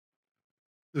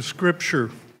The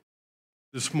scripture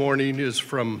this morning is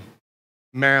from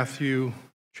Matthew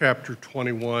chapter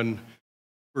 21,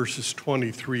 verses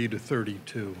 23 to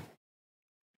 32.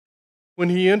 When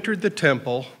he entered the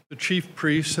temple, the chief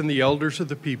priests and the elders of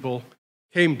the people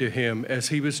came to him as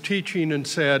he was teaching and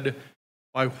said,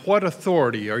 "By what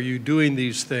authority are you doing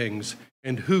these things,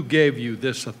 and who gave you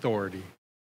this authority?"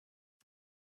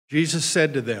 Jesus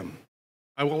said to them,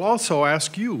 "I will also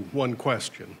ask you one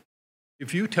question.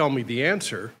 If you tell me the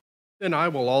answer, then I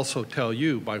will also tell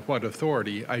you by what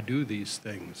authority I do these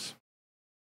things.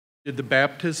 Did the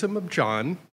baptism of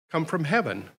John come from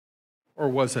heaven, or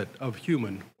was it of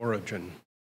human origin?"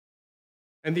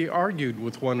 And they argued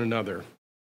with one another.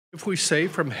 "If we say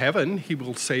from heaven, he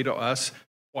will say to us,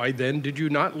 'Why then did you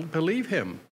not believe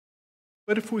him?'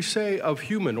 But if we say of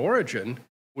human origin,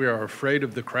 we are afraid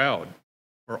of the crowd,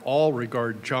 for all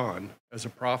regard John as a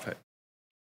prophet."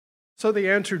 So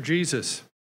they answered Jesus,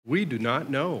 "We do not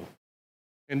know."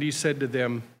 And he said to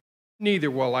them, "Neither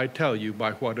will I tell you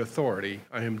by what authority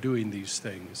I am doing these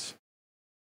things.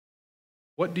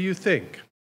 What do you think?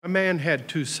 A man had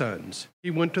 2 sons. He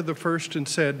went to the first and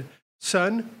said,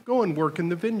 'Son, go and work in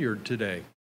the vineyard today.'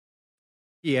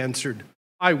 He answered,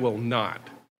 'I will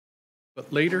not.'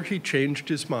 But later he changed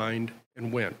his mind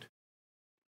and went.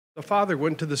 The father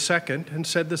went to the second and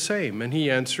said the same, and he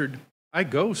answered, 'I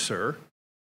go, sir.'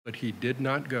 But he did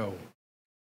not go.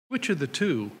 Which of the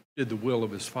 2 did the will of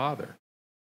his father?"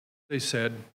 They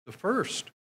said, "The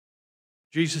first."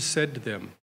 Jesus said to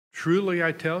them, "Truly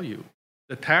I tell you,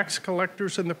 the tax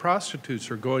collectors and the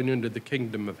prostitutes are going into the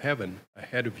kingdom of heaven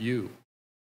ahead of you.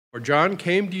 For John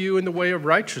came to you in the way of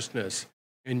righteousness,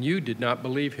 and you did not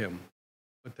believe him.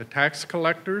 But the tax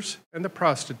collectors and the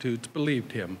prostitutes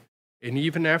believed him, and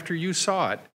even after you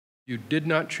saw it, you did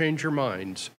not change your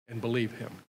minds and believe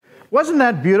him." Wasn't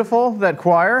that beautiful, that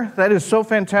choir? That is so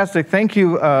fantastic. Thank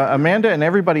you, Amanda, and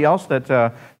everybody else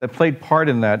that played part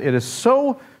in that. It is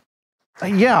so,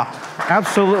 yeah,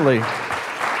 absolutely.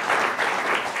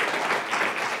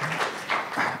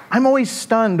 I'm always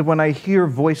stunned when I hear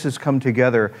voices come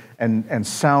together and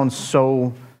sound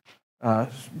so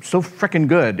freaking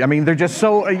good. I mean, they're just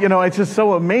so, it's just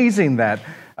so amazing that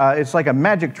it's like a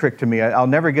magic trick to me. I'll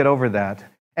never get over that.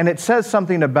 And it says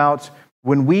something about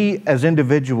when we as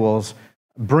individuals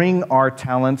bring our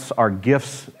talents, our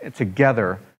gifts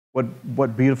together,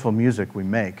 what beautiful music we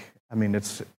make. I mean,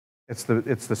 it's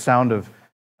the sound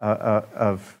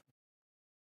of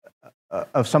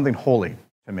something holy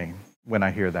to me when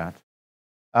I hear that.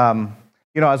 I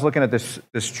was looking at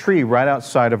this tree right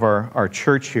outside of our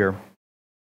church here,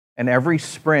 and every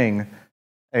spring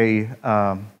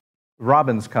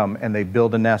robins come and they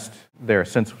build a nest there.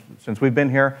 Since we've been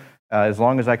here, as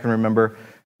long as I can remember,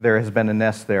 there has been a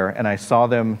nest there, and I saw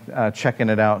them checking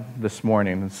it out this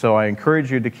morning. And so I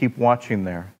encourage you to keep watching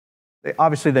there.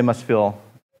 Obviously, they must feel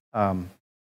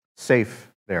safe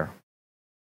there.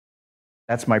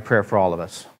 That's my prayer for all of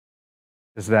us,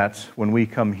 is that when we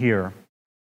come here,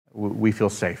 we feel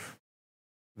safe.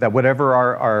 That whatever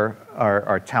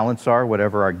our talents are,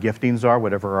 whatever our giftings are,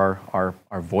 whatever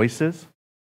our voices,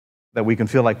 that we can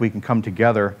feel like we can come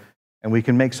together and we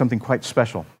can make something quite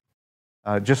special.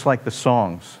 Just like the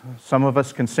songs. Some of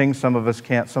us can sing, some of us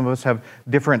can't. Some of us have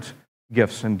different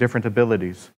gifts and different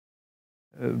abilities.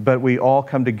 But we all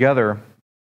come together,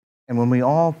 and when we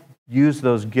all use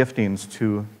those giftings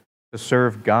to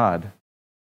serve God,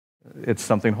 it's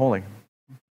something holy,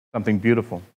 something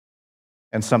beautiful,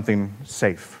 and something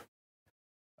safe.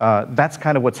 That's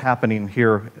kind of what's happening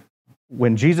here.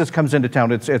 When Jesus comes into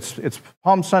town, it's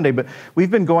Palm Sunday, but we've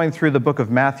been going through the book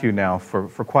of Matthew now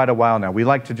for quite a while now. We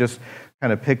like to just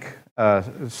kind of pick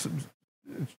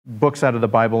books out of the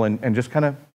Bible and just kind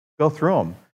of go through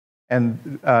them.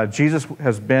 And Jesus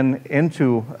has been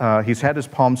he's had his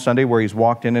Palm Sunday where he's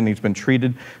walked in and he's been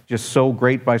treated just so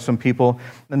great by some people.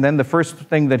 And then the first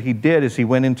thing that he did is he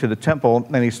went into the temple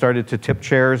and he started to tip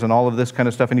chairs and all of this kind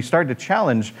of stuff. And he started to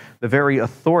challenge the very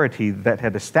authority that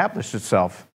had established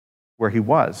itself where he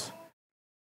was.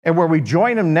 And where we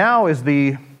join him now is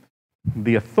the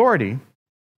authority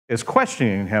is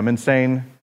questioning him and saying,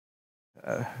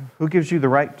 who gives you the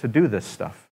right to do this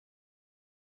stuff?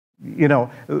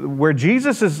 Where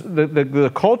Jesus is,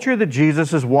 the culture that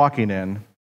Jesus is walking in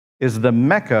is the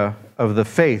Mecca of the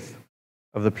faith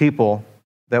of the people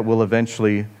that will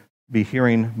eventually be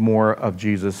hearing more of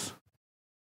Jesus.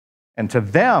 And to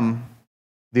them,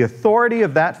 the authority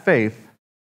of that faith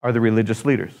are the religious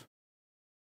leaders.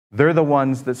 They're the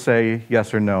ones that say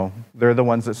yes or no. They're the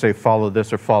ones that say follow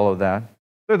this or follow that.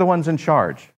 They're the ones in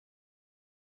charge.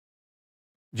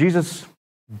 Jesus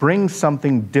brings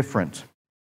something different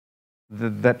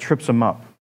that trips them up.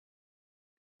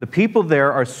 The people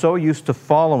there are so used to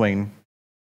following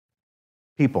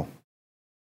people.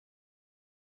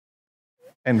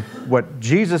 And what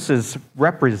Jesus is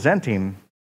representing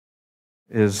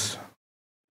is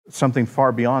something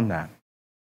far beyond that.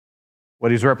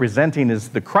 What he's representing is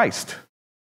the Christ.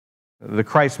 The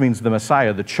Christ means the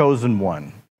Messiah, the chosen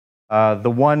one.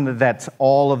 The one that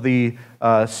all of the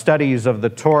studies of the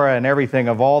Torah and everything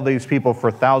of all these people for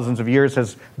thousands of years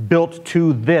has built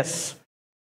to this.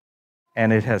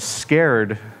 And it has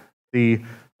scared the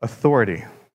authority.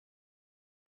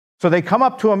 So they come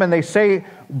up to him and they say,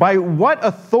 by what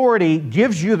authority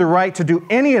gives you the right to do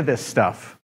any of this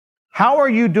stuff? How are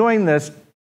you doing this?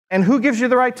 And who gives you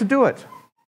the right to do it?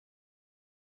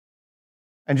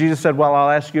 And Jesus said, well, I'll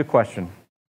ask you a question.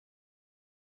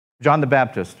 John the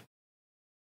Baptist,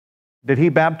 did he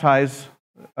baptize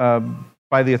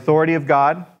by the authority of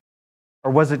God?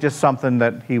 Or was it just something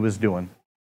that he was doing?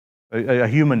 A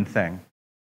human thing?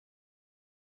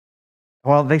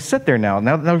 Well, they sit there now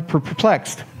they're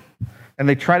perplexed. And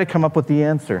they try to come up with the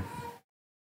answer.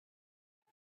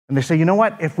 And they say, you know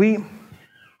what? If we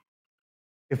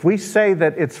say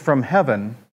that it's from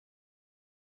heaven,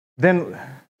 then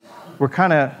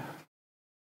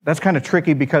that's kind of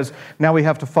tricky, because now we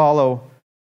have to follow,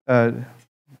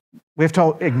 we have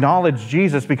to acknowledge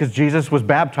Jesus, because Jesus was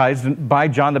baptized by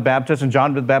John the Baptist, and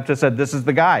John the Baptist said, this is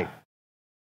the guy.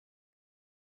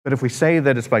 But if we say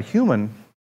that it's by human,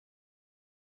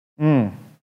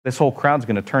 this whole crowd's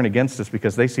going to turn against us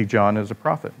because they see John as a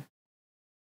prophet.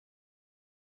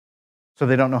 So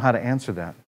they don't know how to answer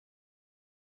that.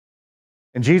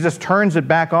 And Jesus turns it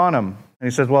back on them. And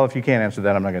he says, well, if you can't answer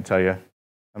that, I'm not going to tell you.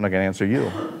 I'm not going to answer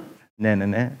you.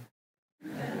 Nah.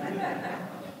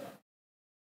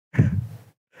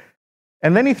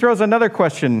 And then he throws another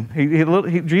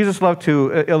question. Jesus loved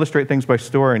to illustrate things by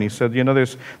story. And he said,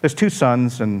 there's two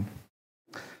sons. And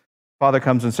father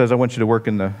comes and says, I want you to work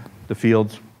in the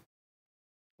fields.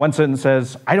 One son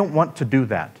says, I don't want to do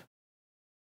that.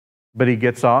 But he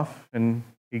gets off and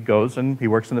he goes and he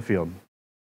works in the field.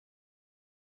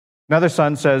 Another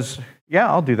son says, yeah,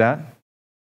 I'll do that.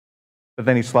 But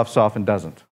then he sloughs off and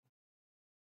doesn't.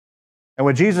 And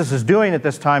what Jesus is doing at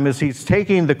this time is he's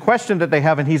taking the question that they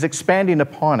have and he's expanding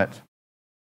upon it.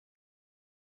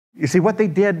 You see, what they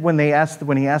did when he asked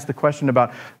the question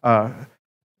about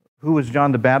who was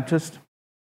John the Baptist,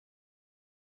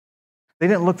 they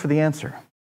didn't look for the answer.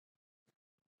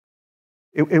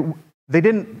 They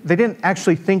didn't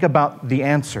actually think about the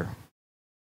answer.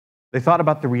 They thought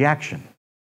about the reaction.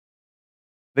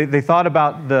 They thought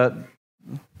about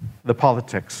the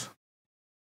politics.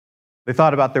 They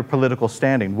thought about their political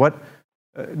standing.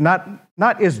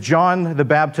 Not is John the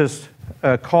Baptist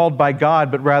called by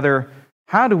God, but rather,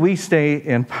 how do we stay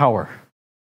in power?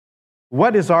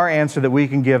 What is our answer that we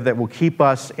can give that will keep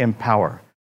us in power?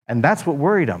 And that's what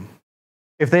worried them.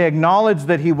 If they acknowledged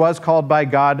that he was called by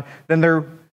God, then their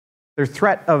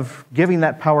threat of giving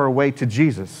that power away to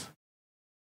Jesus.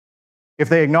 If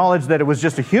they acknowledged that it was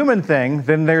just a human thing,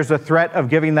 then there's a threat of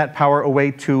giving that power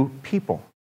away to people.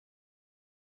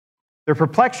 Their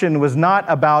perplexion was not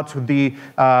about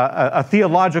a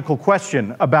theological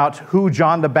question about who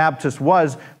John the Baptist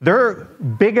was. Their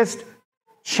biggest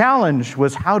challenge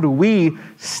was, how do we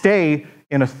stay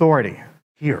in authority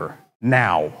here,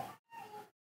 now?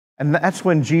 And that's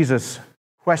when Jesus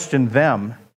questioned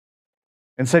them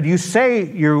and said, you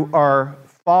say you are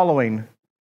following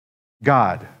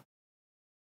God,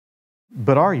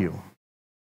 but are you?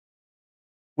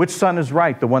 Which son is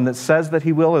right, the one that says that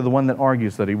he will, or the one that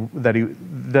argues that he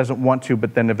doesn't want to,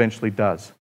 but then eventually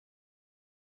does?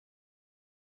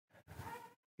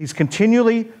 He's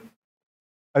continually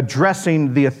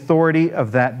addressing the authority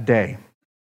of that day.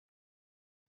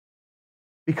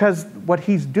 Because what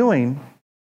he's doing,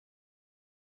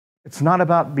 it's not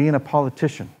about being a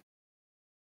politician.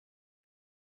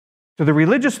 To the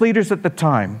religious leaders at the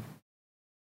time,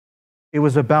 it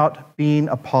was about being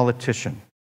a politician.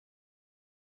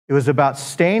 It was about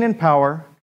staying in power,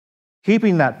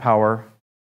 keeping that power,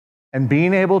 and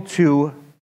being able to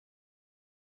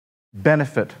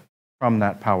benefit from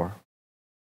that power.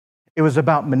 It was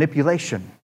about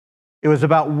manipulation. It was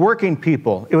about working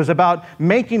people. It was about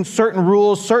making certain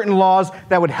rules, certain laws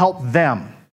that would help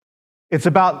them. It's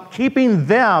about keeping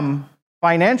them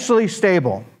financially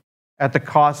stable at the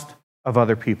cost of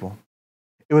other people.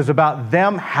 It was about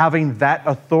them having that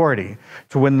authority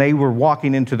to when they were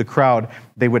walking into the crowd,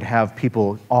 they would have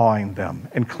people awing them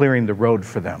and clearing the road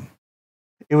for them.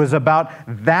 It was about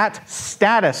that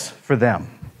status for them.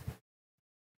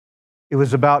 It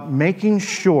was about making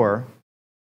sure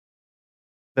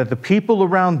that the people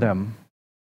around them,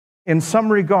 in some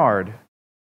regard,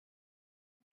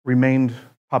 remained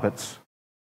puppets,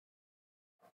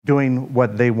 doing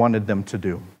what they wanted them to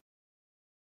do.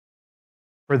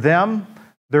 For them,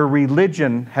 their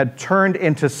religion had turned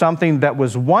into something that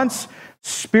was once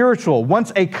spiritual,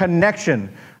 once a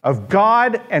connection of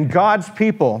God and God's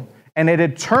people, and it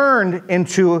had turned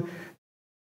into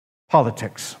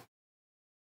politics,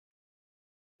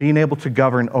 being able to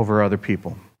govern over other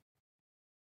people.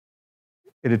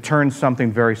 It had turned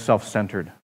something very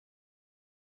self-centered.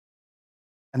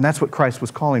 And that's what Christ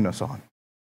was calling us on.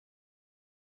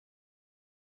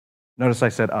 Notice I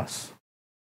said us.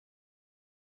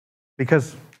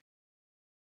 Because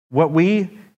what we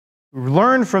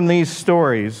learn from these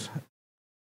stories,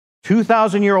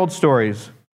 2,000-year-old stories,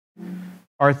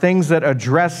 are things that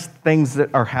address things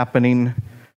that are happening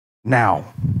now.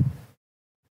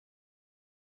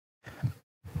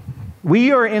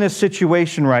 We are in a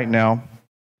situation right now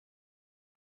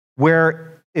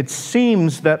where it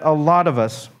seems that a lot of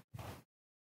us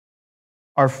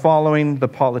are following the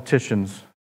politicians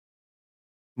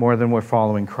more than we're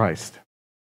following Christ.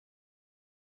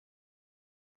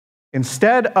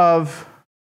 Instead of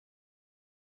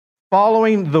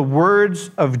following the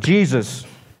words of Jesus,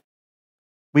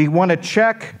 we want to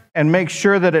check and make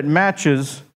sure that it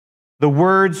matches the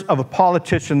words of a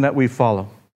politician that we follow.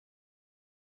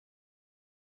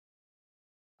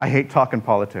 I hate talking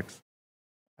politics.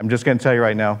 I'm just going to tell you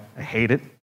right now, I hate it,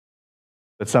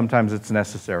 but sometimes it's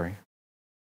necessary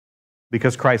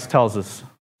because Christ tells us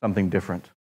something different.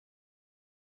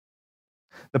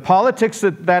 The politics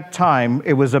at that time,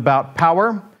 it was about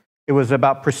power, it was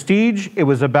about prestige, it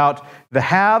was about the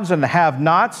haves and the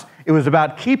have-nots, it was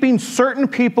about keeping certain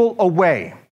people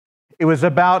away. It was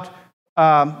about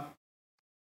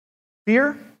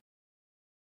fear.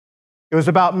 It was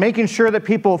about making sure that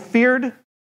people feared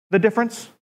the difference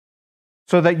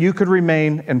so that you could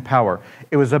remain in power.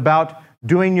 It was about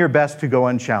doing your best to go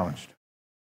unchallenged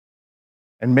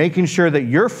and making sure that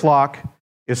your flock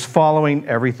is following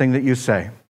everything that you say,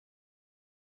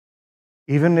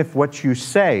 even if what you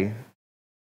say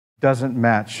doesn't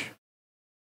match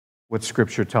what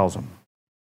Scripture tells them.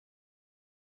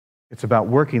 It's about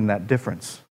working that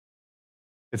difference.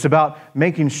 It's about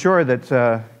making sure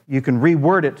that you can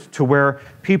reword it to where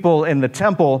people in the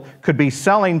temple could be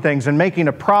selling things and making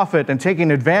a profit and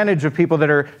taking advantage of people that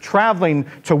are traveling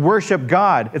to worship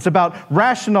God. It's about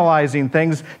rationalizing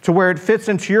things to where it fits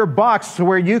into your box to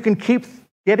where you can keep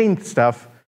getting stuff,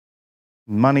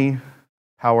 money,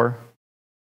 power.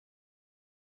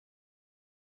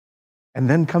 And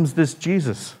then comes this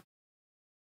Jesus.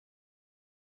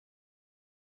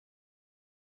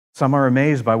 Some are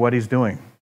amazed by what he's doing.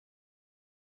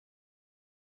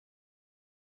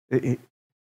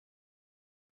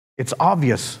 It's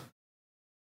obvious.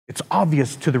 It's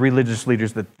obvious to the religious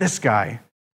leaders that this guy,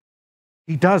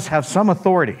 he does have some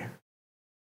authority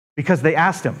because they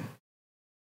asked him,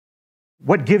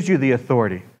 what gives you the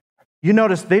authority? You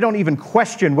notice they don't even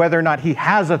question whether or not he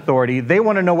has authority. They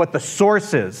want to know what the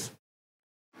source is.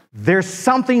 There's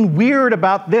something weird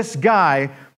about this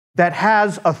guy that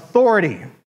has authority,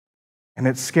 and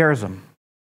it scares them.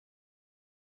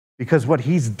 Because what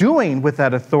he's doing with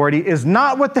that authority is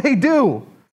not what they do.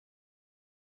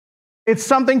 It's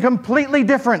something completely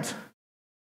different.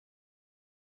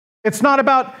 It's not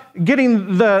about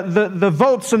getting the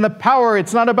votes and the power.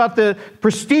 It's not about the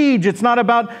prestige. It's not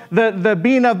about the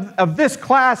being of this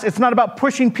class. It's not about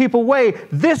pushing people away.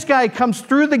 This guy comes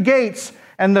through the gates,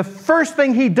 and the first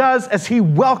thing he does is he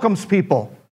welcomes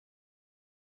people.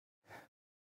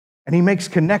 And he makes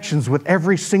connections with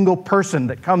every single person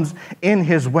that comes in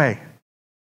his way.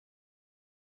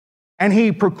 And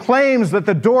he proclaims that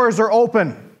the doors are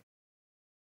open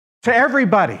to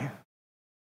everybody.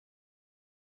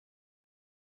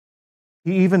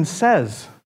 He even says,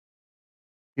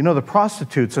 you know, the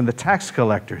prostitutes and the tax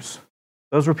collectors,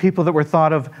 those were people that were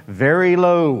thought of very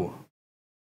low.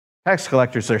 Tax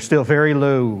collectors are still very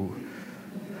low.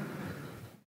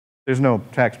 There's no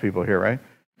tax people here, right?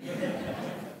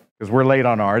 Because we're late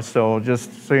on ours, so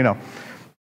just so you know.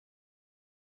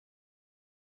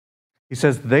 He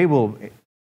says they will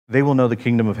know the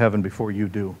kingdom of heaven before you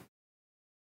do.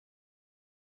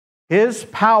 His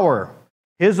power,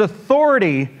 his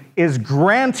authority is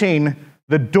granting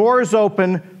the doors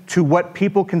open to what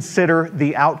people consider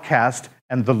the outcast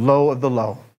and the low of the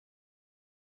low.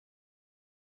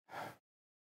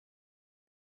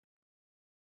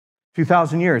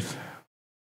 $2,000 years.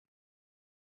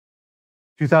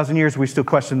 2,000 years, we still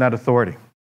question that authority.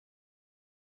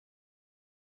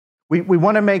 We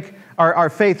want to make our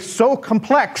faith so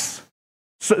complex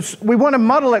We want to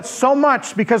muddle it so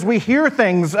much because we hear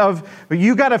things of,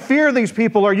 you got to fear these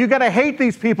people, or you got to hate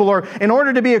these people, or in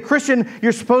order to be a Christian,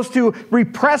 you're supposed to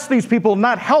repress these people,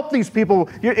 not help these people.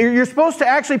 You're supposed to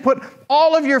actually put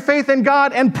all of your faith in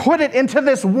God and put it into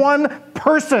this one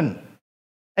person.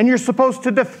 And you're supposed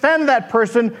to defend that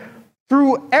person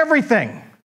through everything.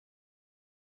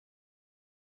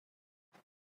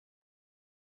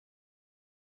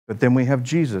 But then we have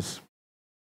Jesus,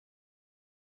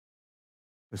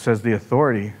 who says the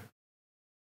authority,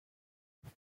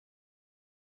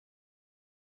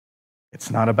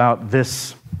 it's not about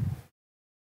this.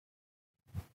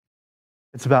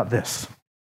 It's about this.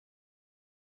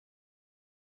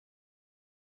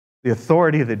 The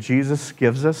authority that Jesus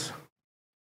gives us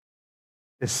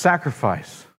is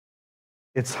sacrifice.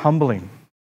 It's humbling.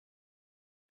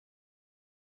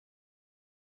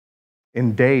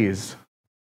 In days,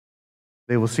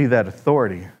 they will see that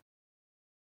authority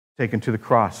taken to the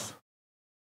cross.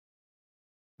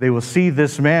 They will see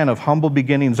this man of humble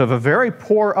beginnings, of a very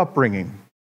poor upbringing,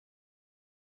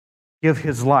 give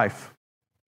his life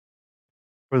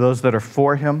for those that are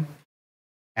for him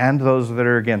and those that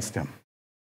are against him.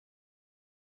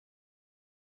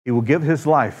 He will give his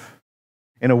life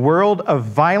in a world of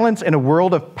violence, in a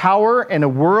world of power, in a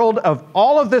world of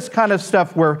all of this kind of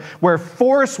stuff where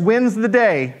force wins the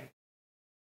day.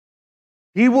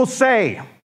 He will say,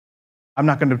 I'm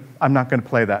not going to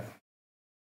play that.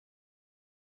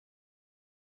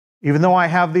 Even though I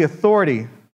have the authority,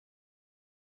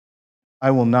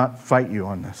 I will not fight you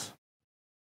on this.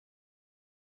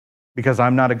 Because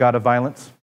I'm not a God of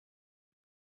violence.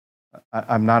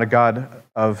 I'm not a God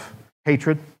of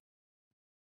hatred.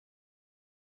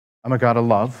 I'm a God of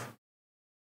love.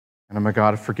 And I'm a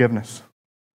God of forgiveness.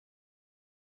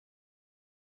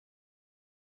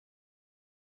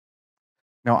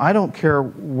 Now, I don't care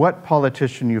what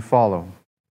politician you follow,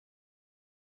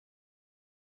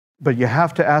 but you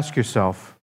have to ask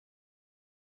yourself,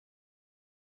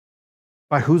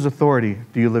 by whose authority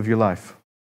do you live your life?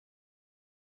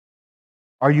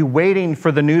 Are you waiting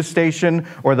for the news station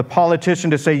or the politician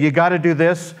to say, you got to do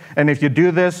this, and if you do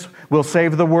this, we'll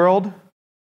save the world?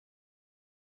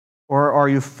 Or are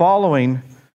you following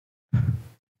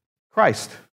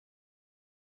Christ,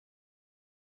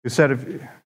 who said, if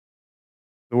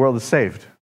the world is saved,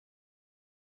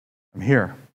 I'm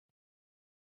here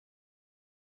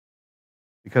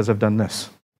because I've done this.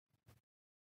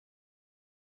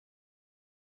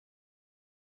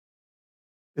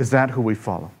 Is that who we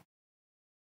follow?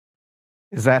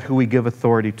 Is that who we give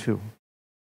authority to?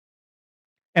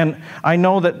 And I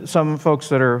know that some folks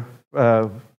that are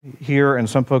here and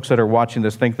some folks that are watching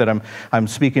this think that I'm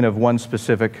speaking of one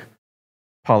specific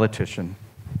politician.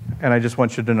 And I just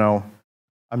want you to know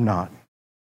I'm not.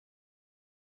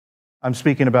 I'm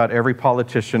speaking about every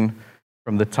politician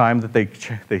from the time that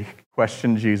they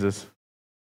questioned Jesus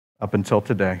up until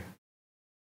today.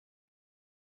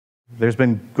 There's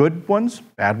been good ones,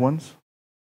 bad ones,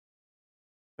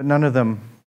 but none of them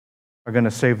are going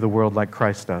to save the world like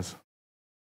Christ does.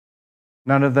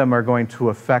 None of them are going to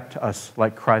affect us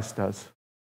like Christ does.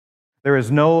 There is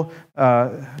no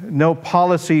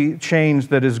policy change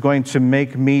that is going to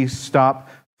make me stop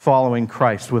following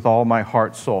Christ with all my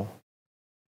heart, soul.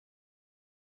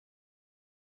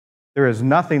 There is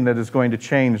nothing that is going to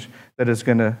change that is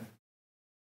going to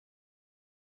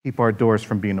keep our doors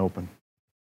from being open.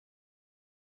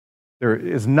 There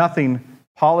is nothing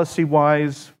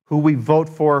policy-wise, who we vote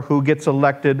for, who gets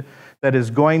elected, that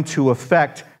is going to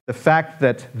affect the fact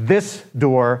that this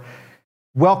door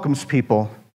welcomes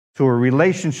people to a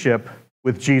relationship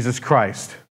with Jesus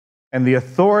Christ. And the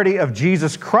authority of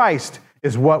Jesus Christ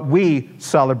is what we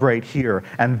celebrate here.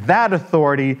 And that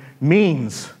authority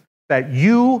means that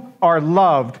you are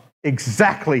loved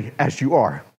exactly as you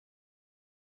are.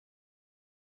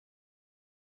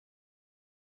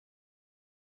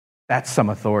 That's some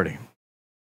authority.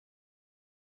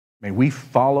 May we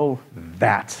follow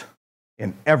that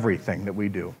in everything that we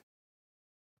do.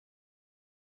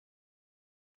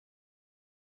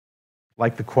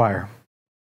 Like the choir,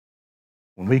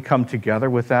 when we come together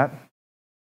with that,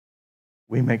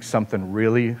 we make something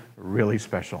really, really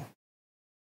special.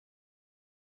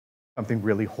 Something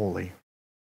really holy.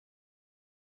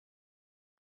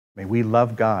 May we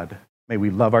love God, may we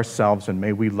love ourselves, and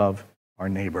may we love our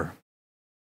neighbor,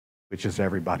 which is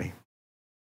everybody.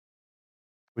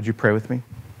 Would you pray with me?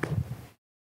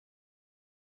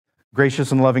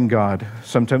 Gracious and loving God,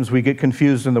 sometimes we get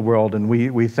confused in the world and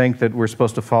we think that we're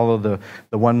supposed to follow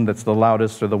the one that's the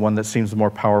loudest or the one that seems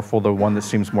more powerful, the one that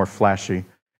seems more flashy.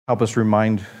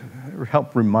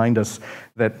 Help remind us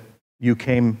that You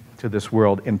came to this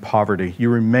world in poverty.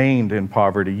 You remained in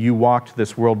poverty. You walked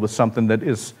this world with something that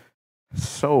is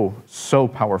so, so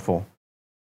powerful.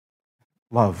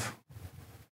 Love.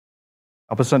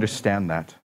 Help us understand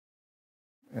that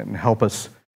and help us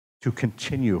to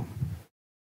continue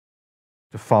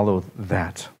to follow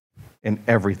that in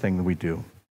everything that we do.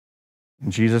 In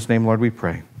Jesus' name, Lord, we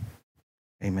pray.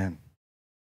 Amen.